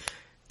great,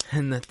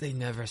 and that they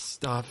never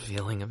stop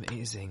feeling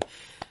amazing,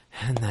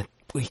 and that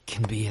we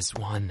can be as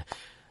one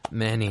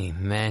many,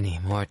 many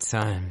more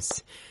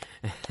times.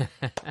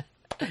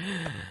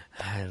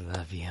 I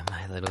love you,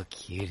 my little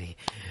cutie.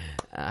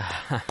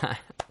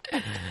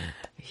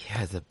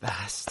 You're the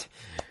best.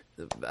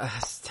 The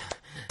best.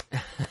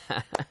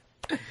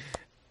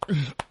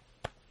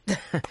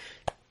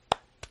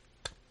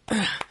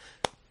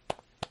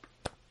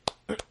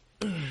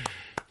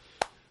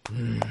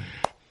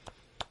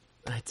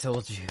 I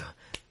told you,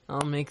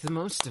 I'll make the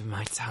most of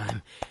my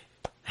time.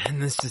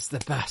 And this is the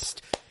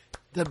best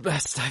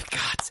I've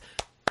got.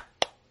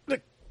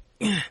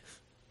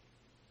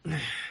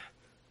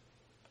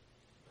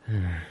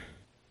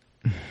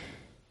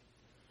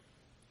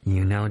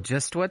 You know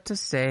just what to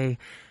say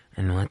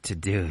and what to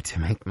do to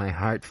make my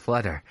heart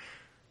flutter,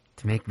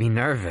 to make me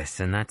nervous,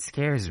 and that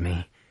scares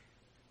me.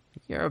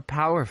 You're a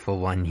powerful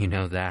one, you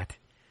know that.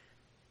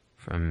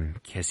 From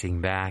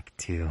kissing back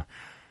to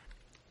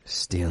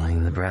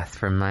stealing the breath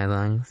from my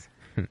lungs?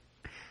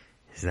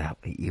 Is that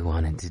what you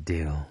wanted to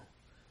do,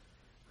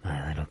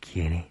 my little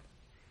cutie?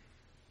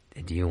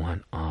 Did you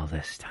want all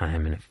this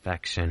time and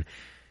affection?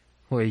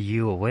 Were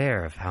you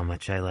aware of how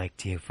much I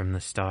liked you from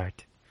the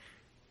start?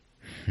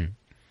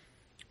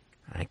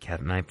 I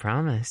kept my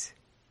promise.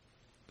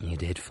 You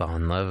did fall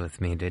in love with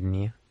me, didn't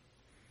you?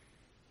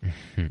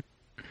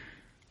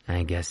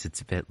 I guess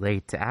it's a bit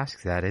late to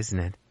ask that, isn't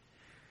it?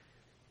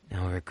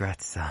 No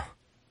regrets, though.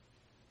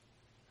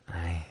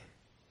 I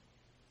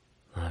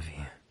love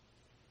you.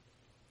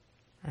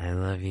 I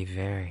love you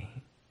very,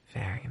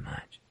 very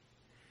much.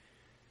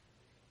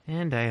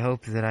 And I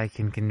hope that I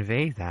can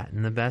convey that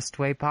in the best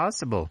way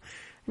possible.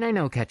 And I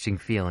know catching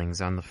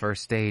feelings on the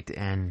first date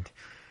and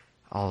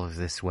all of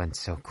this went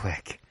so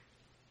quick.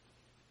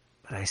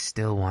 But I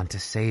still want to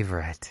savor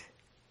it.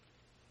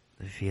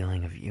 The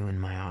feeling of you in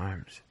my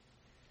arms.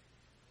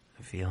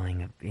 The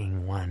feeling of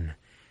being one.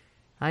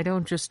 I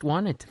don't just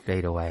want it to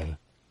fade away.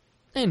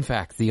 In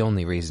fact, the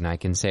only reason I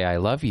can say I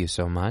love you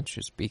so much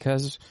is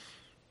because,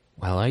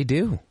 well, I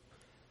do.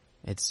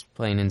 It's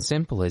plain and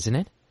simple, isn't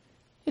it?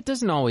 It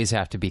doesn't always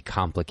have to be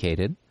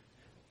complicated,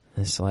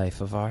 this life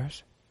of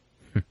ours.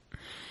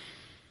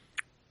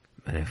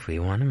 But if we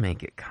want to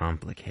make it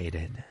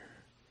complicated,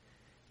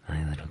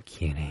 my little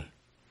cutie,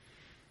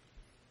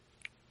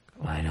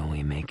 why don't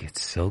we make it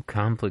so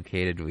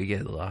complicated we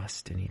get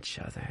lost in each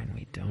other and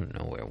we don't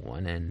know where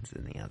one ends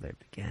and the other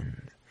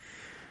begins?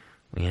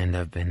 We end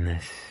up in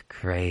this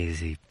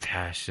crazy,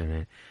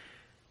 passionate,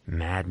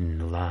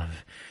 maddened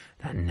love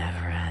that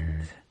never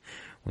ends.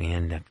 We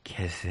end up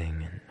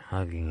kissing and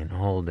hugging and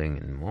holding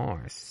and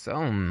more,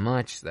 so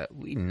much that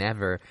we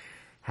never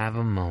have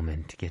a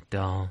moment to get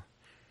dull.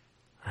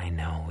 I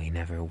know we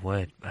never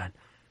would, but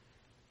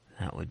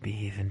that would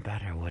be even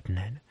better, wouldn't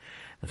it?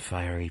 The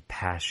fiery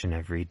passion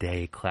every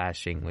day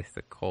clashing with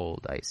the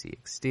cold, icy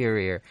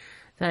exterior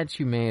that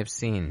you may have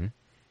seen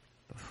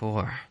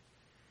before.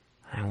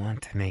 I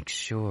want to make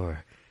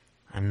sure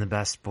I'm the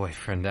best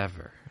boyfriend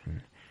ever,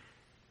 and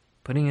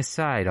putting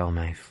aside all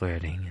my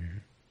flirting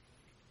and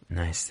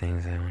nice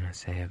things I want to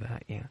say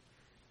about you,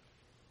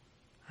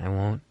 I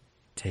won't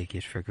take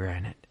it for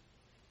granted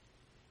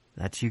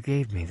that you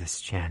gave me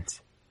this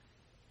chance.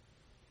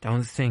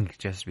 Don't think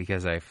just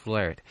because I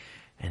flirt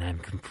and I'm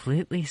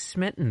completely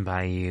smitten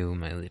by you,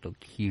 my little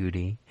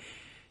cutie,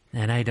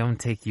 that I don't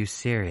take you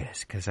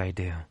serious, 'cause I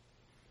do.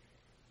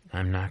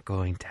 I'm not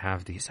going to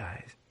have these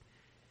eyes.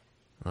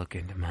 Look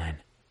into mine.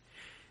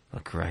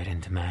 Look right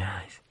into my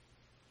eyes.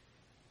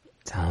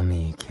 Tell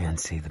me you can't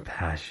see the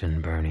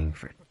passion burning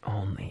for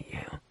only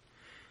you.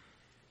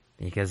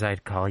 Because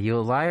I'd call you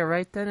a liar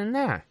right then and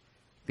there.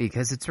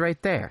 Because it's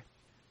right there.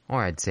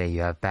 Or I'd say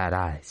you have bad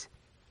eyes.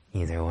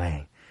 Either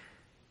way,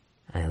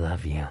 I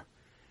love you.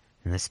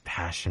 And this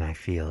passion I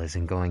feel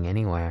isn't going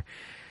anywhere.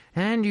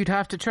 And you'd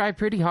have to try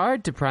pretty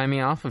hard to pry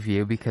me off of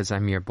you because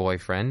I'm your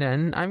boyfriend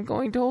and I'm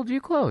going to hold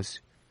you close.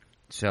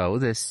 So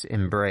this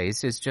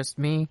embrace is just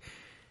me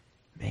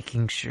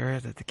making sure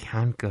that the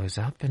count goes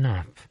up and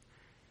up.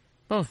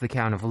 Both the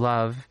count of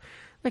love,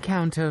 the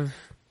count of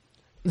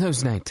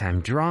those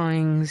nighttime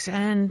drawings,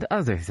 and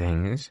other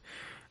things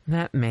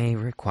that may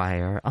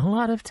require a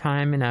lot of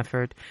time and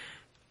effort,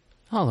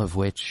 all of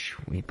which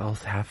we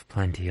both have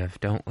plenty of,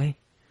 don't we?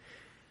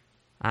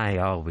 I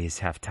always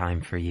have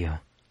time for you,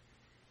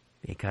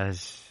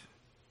 because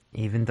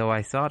even though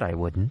I thought I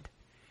wouldn't,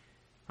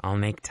 I'll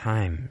make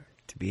time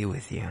to be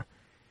with you.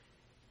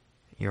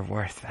 You're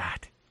worth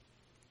that,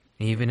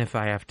 even if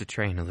I have to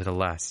train a little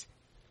less.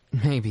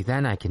 Maybe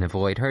then I can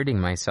avoid hurting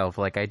myself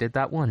like I did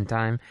that one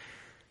time.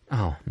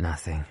 Oh,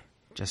 nothing.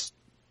 Just,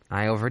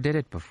 I overdid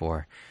it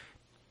before.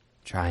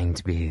 Trying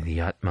to be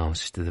the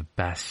utmost, the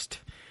best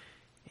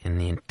in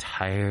the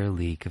entire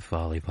league of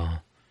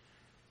volleyball.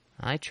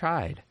 I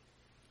tried.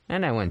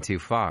 And I went too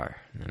far,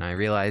 and I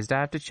realized I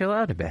have to chill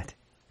out a bit.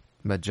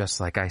 But just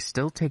like I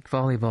still take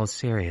volleyball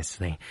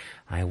seriously,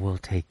 I will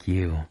take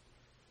you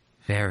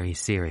very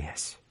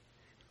serious.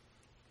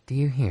 Do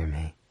you hear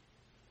me?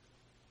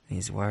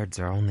 These words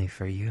are only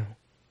for you.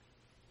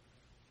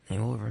 They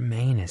will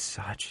remain as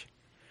such,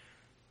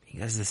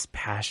 because this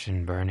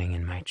passion burning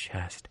in my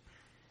chest,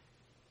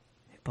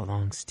 it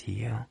belongs to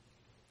you.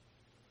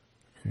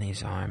 And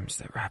these arms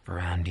that wrap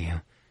around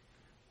you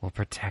will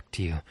protect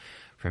you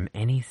from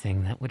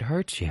anything that would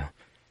hurt you.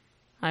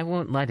 I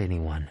won't let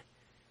anyone.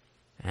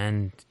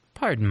 And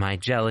pardon my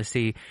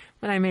jealousy,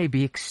 but I may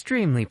be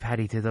extremely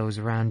petty to those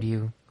around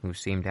you who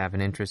seem to have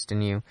an interest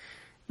in you,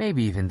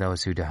 maybe even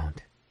those who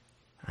don't.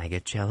 I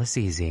get jealous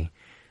easy.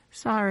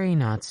 Sorry,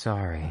 not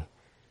sorry.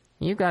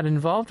 You got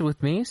involved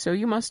with me, so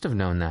you must have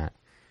known that.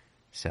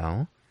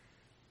 So,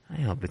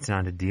 I hope it's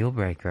not a deal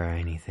breaker or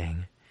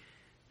anything.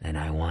 That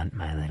I want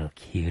my little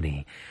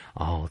cutie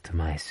all to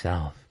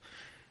myself.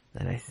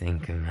 That I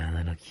think of my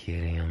little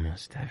cutie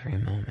almost every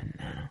moment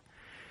now.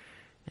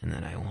 And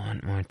that I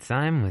want more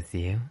time with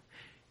you.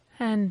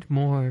 And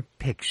more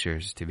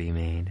pictures to be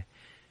made.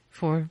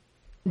 For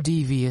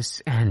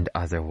devious and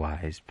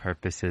otherwise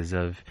purposes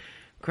of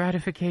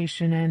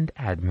gratification and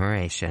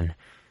admiration.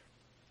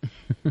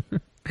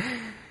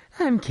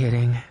 I'm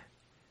kidding.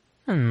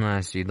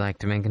 Unless you'd like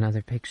to make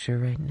another picture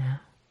right now.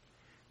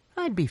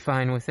 I'd be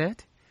fine with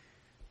it.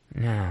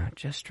 Now,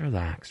 just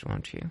relax,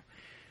 won't you?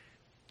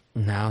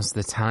 Now's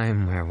the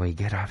time where we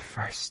get our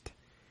first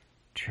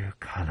true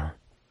cuddle.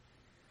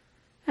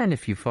 And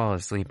if you fall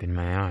asleep in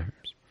my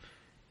arms,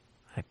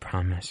 I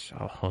promise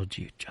I'll hold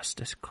you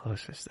just as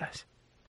close as this.